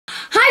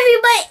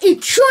everybody,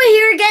 it's Troy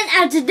here again,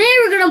 and today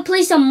we're gonna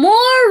play some more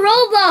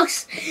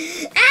Roblox,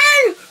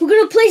 and we're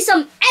gonna play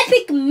some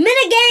epic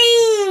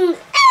minigames.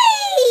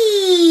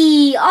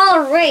 Hey!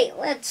 Alright,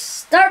 let's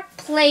start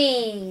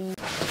playing.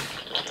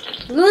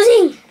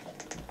 Losing.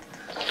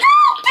 No!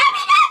 Get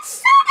me that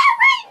soda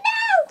right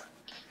now!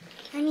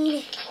 I need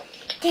it.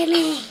 Get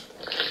me.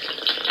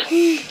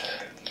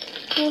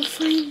 Oh,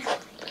 fine.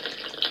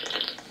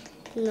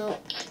 No,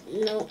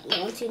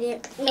 not in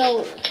there.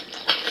 No.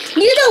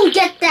 You don't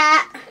get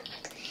that.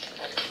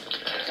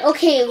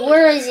 Okay,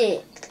 where is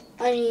it?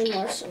 I need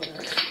more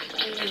sodas.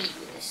 I need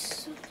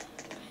this.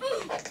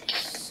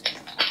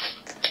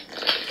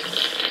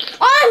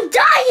 I'm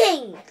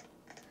dying!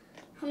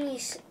 How many?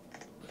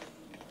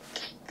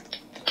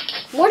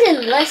 More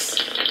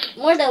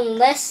than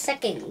less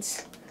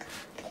seconds.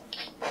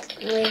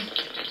 Wait.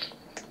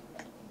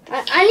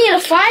 I need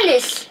to find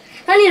this.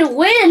 I need to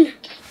win,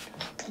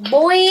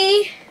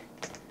 boy.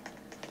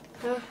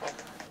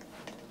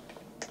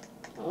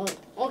 Oh,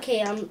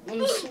 okay, I'm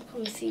so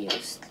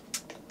confused.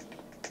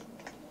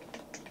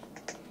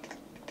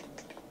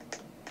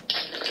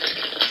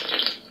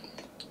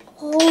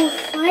 Oh,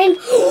 fine.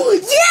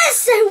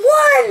 Yes, I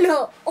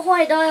won! Oh,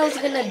 I thought I was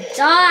gonna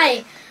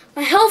die.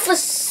 My health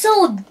was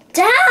so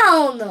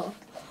down.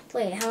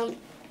 Wait, how?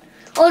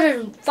 Oh,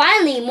 there's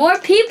finally more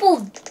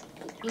people.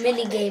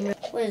 Minigame.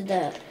 What is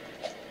that?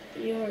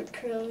 You're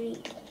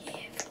currently.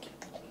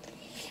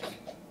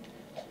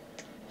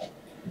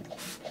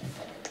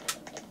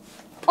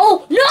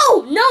 Oh,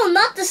 no,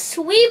 not the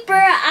sweeper.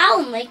 I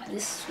don't like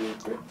this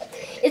sweeper.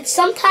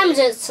 Sometimes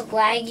it's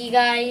laggy,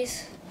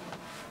 guys.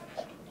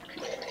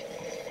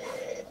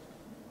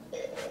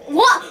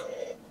 What?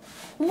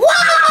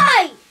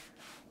 Why?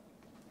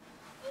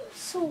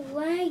 So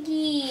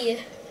laggy.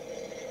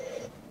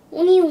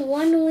 Only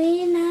one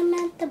win. I'm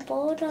at the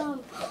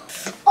bottom.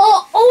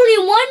 Oh, only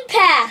one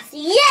path.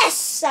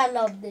 Yes, I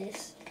love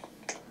this.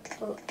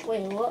 Oh,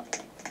 wait,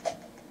 what?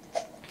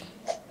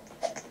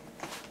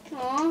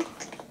 Aww.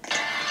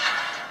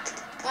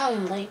 I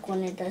don't like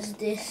when it does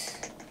this.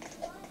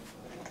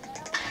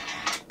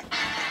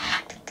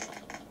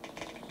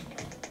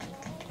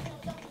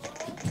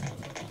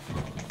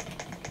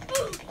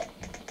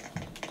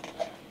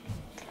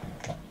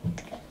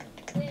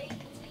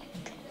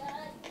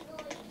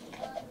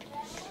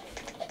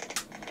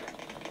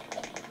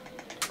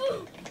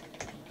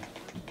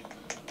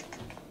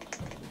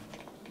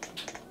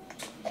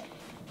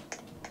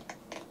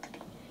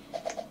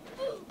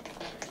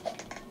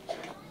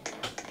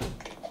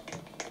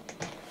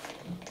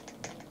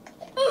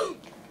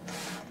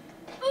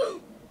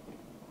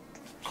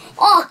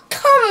 Oh,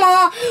 come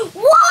on!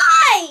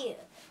 Why?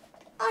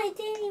 I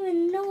didn't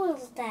even know it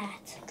was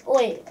that.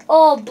 Wait.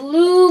 Oh,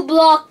 blue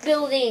block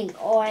building.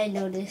 Oh, I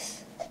know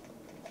this.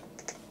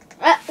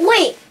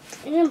 Wait.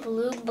 In a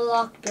blue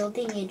block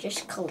building, you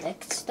just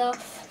collect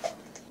stuff.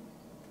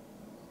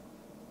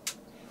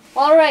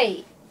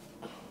 Alright.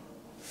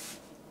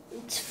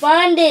 Let's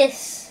find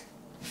this.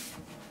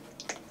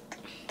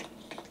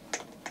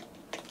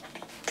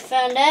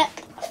 Found that.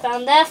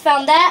 Found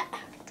that.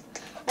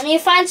 I need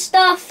to find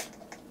stuff.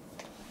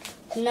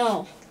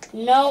 No.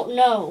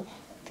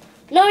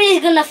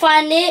 Nobody's gonna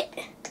find it.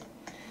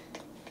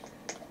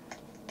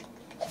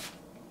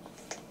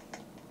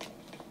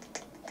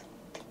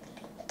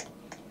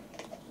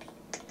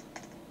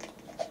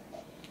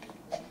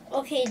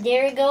 Okay,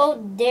 there we go.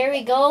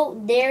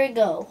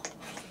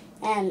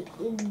 And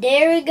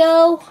there we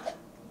go.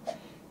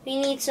 We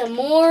need some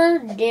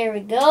more. There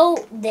we go.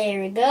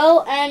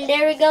 And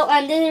there we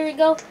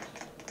go.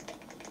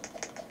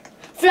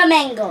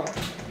 Flamingo.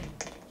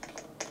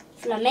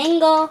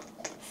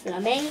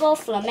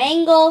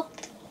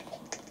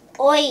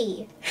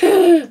 Oi.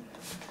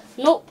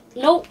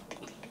 Nope.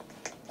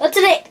 What's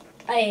it?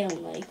 I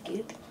don't like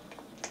you.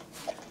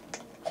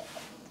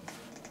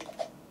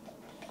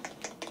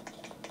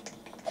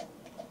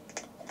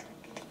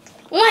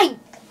 Why?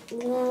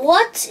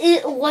 What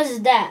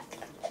was that?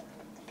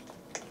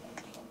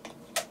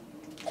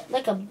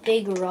 Like a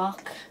big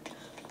rock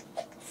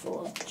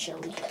full of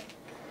jelly.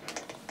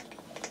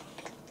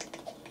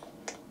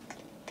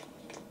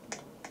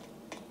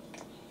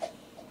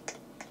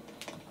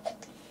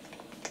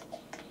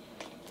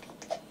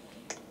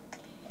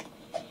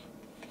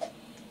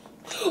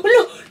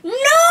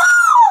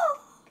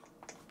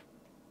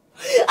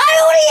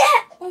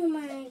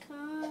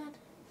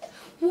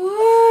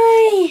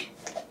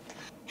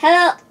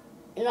 Hello,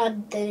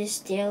 not Dennis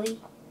Daly.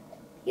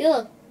 You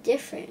look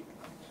different.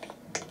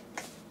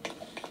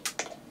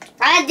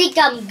 I think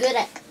I'm good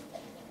at.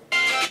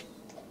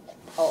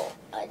 Oh,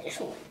 I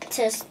just want to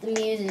test the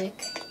music.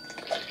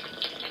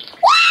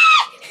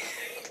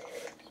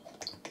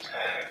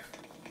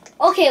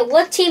 Okay,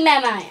 what team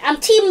am I?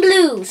 I'm Team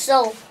Blue,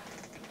 so.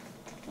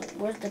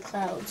 Where's the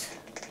clouds?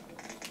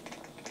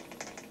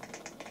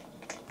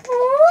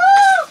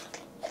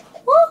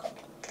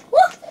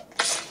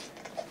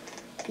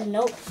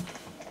 Nope.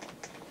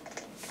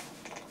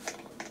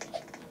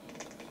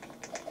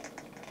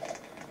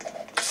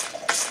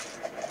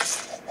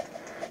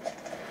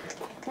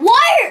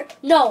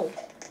 No.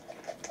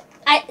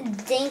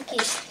 Thank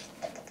you.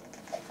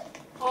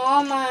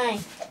 Oh my.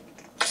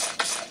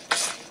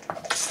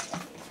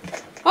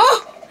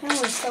 Oh! I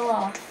almost fell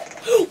off.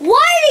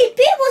 Why are these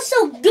people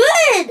so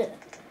good?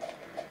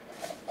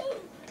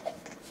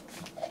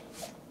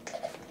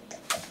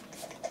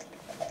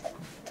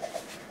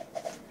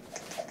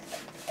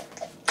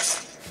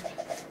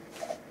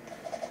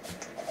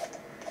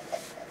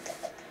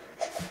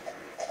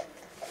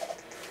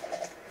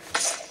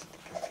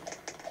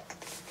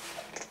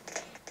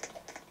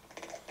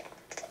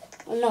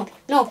 No,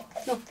 no,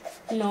 no,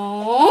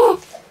 no.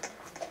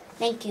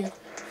 Thank you.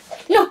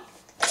 No.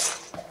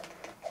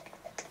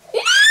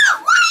 No!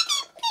 Why are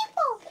these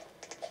people?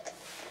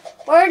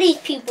 Where are these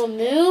people,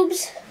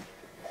 noobs?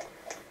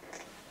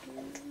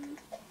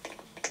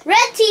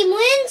 Red team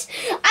wins?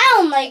 I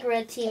don't like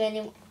red team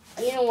anymore.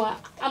 You know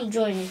what? I'm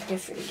joining a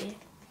different game.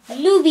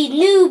 Newbie,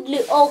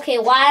 noob. Okay,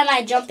 why am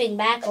I jumping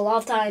back a lot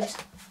of times?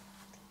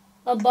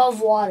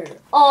 Above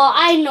water. Oh,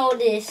 I know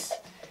this.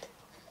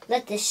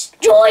 Let's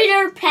destroy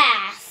their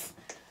path.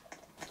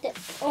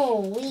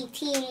 Oh, we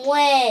team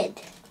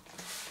wed.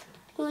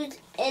 Who's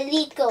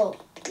Elico?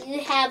 You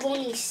have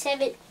only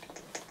 7.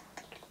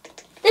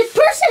 This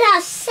person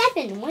has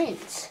 7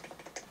 wins.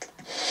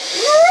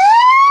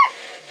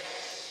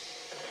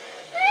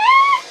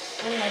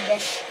 I'm gonna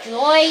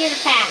destroy your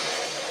path.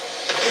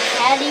 You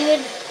can't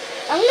even.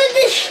 I'm gonna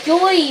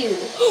destroy you.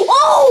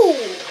 Oh!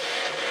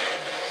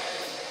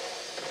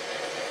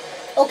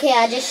 Okay,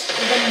 I just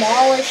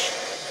demolished.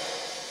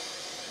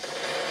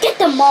 Get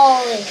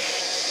demolished.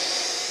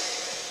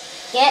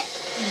 Get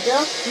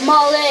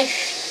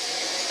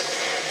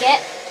demolished.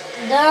 Get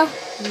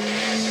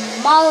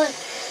demolished.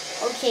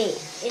 Okay,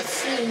 it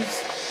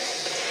seems.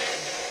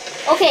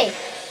 Okay.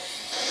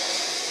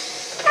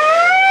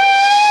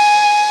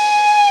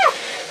 Ah!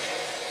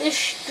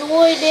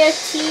 Destroy their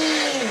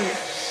team.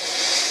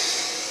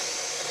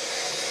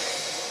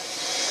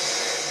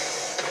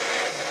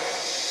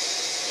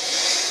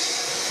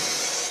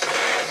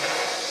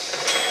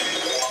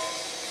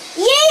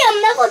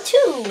 Level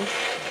 2.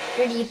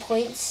 30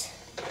 points.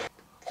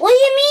 What do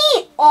you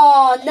mean?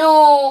 Oh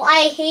no,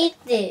 I hate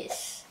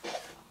this.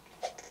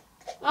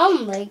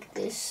 I'm like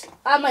this.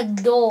 I'm a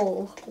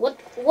dull. What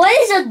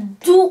is a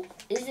duel?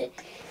 Does it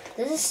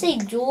say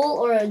duel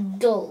or a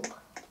dull?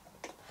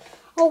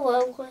 Oh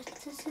well, what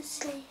does it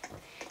say?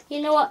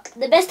 You know what?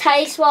 The best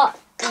hiding spot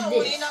is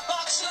this.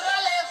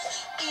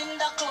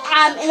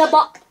 I'm in a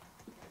box.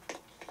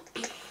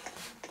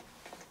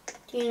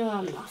 You know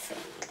I'm not fan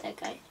of that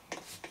guy.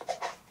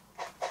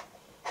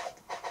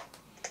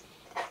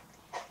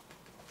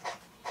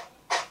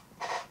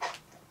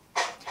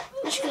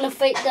 I'm just gonna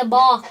fight the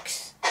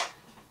box.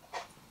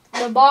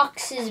 The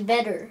box is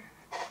better.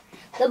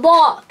 The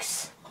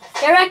box.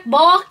 Direct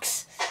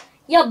box.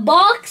 Yeah,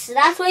 box.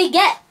 That's what you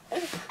get.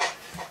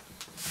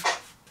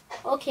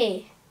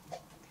 Okay.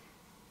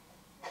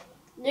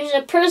 There's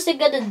a person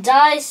gonna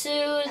die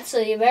soon, so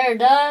you better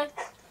die.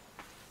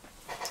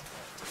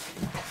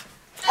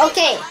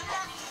 Okay.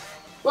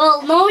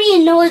 Well,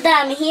 nobody knows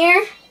that I'm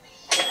here.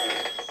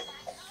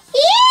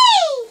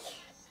 Yay!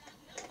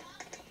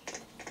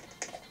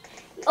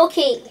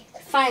 Okay,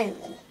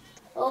 finally.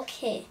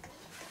 Okay.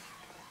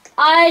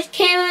 I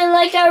came in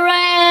like a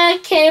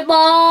wrecking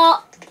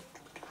ball.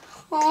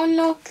 Oh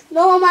no,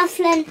 no, my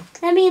friend.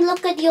 Let me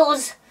look at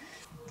yours.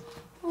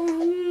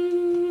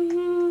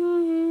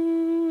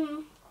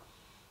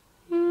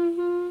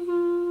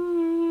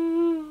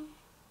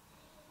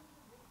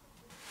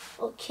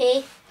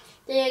 Okay,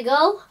 there you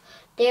go.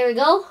 There we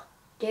go.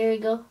 There we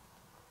go.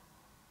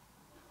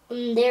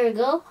 There we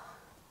go.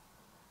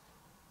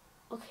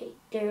 Okay,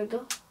 there we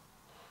go.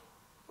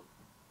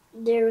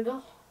 There we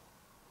go.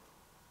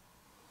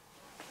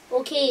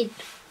 Okay.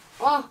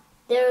 Oh,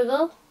 there we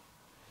go.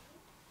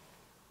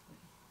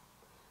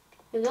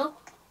 There we go.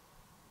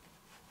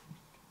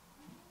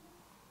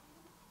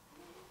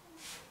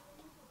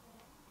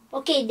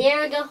 Okay,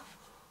 there we go.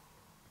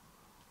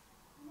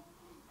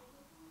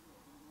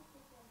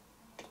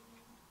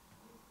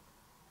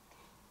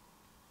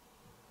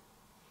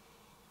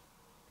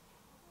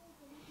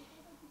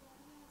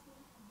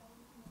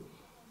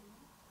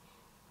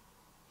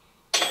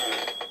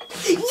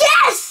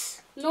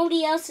 Yes!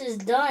 Nobody else is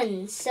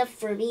done except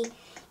for me.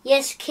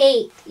 Yes,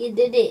 Kate, you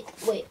did it.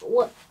 Wait,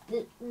 what?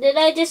 Did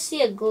I just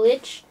see a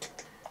glitch?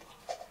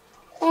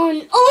 Oh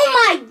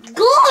my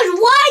god,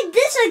 why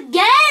this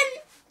again?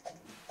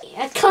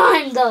 I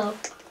can't though.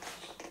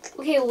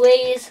 Okay,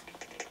 wait.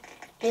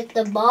 At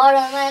the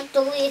bottom at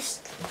the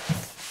least.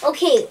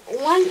 Okay,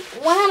 when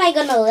am I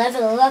gonna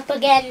level up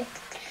again?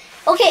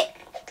 Okay,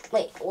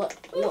 wait, what?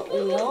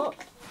 No.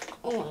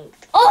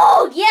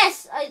 Oh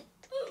yes,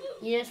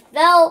 you just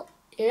fell.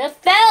 You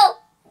just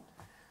fell.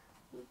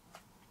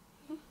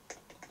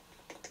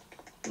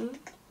 Am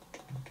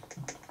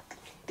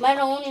I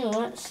the only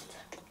one?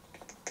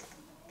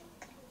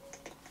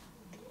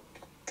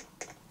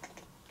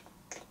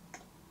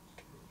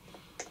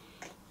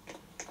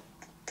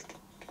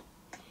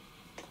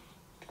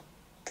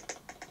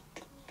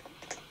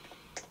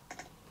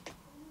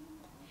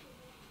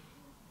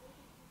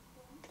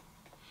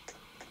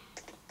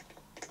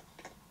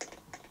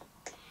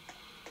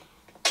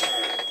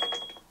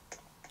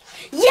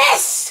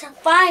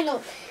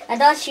 Finally. I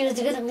thought she was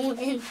gonna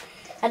win.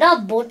 I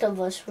thought both of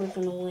us were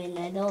gonna win.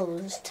 I thought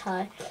it was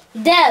tie.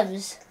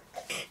 Devs.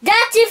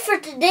 That's it for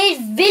today's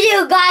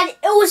video, guys.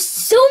 It was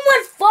so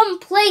much fun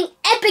playing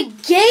Epic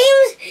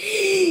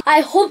Games.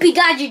 I hope you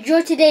guys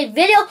enjoyed today's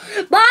video.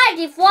 Bye.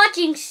 If you're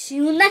watching, see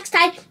you next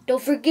time.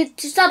 Don't forget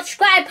to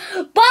subscribe.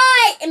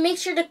 Bye. And make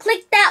sure to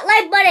click that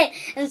like button.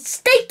 And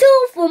stay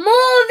tuned for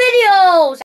more videos.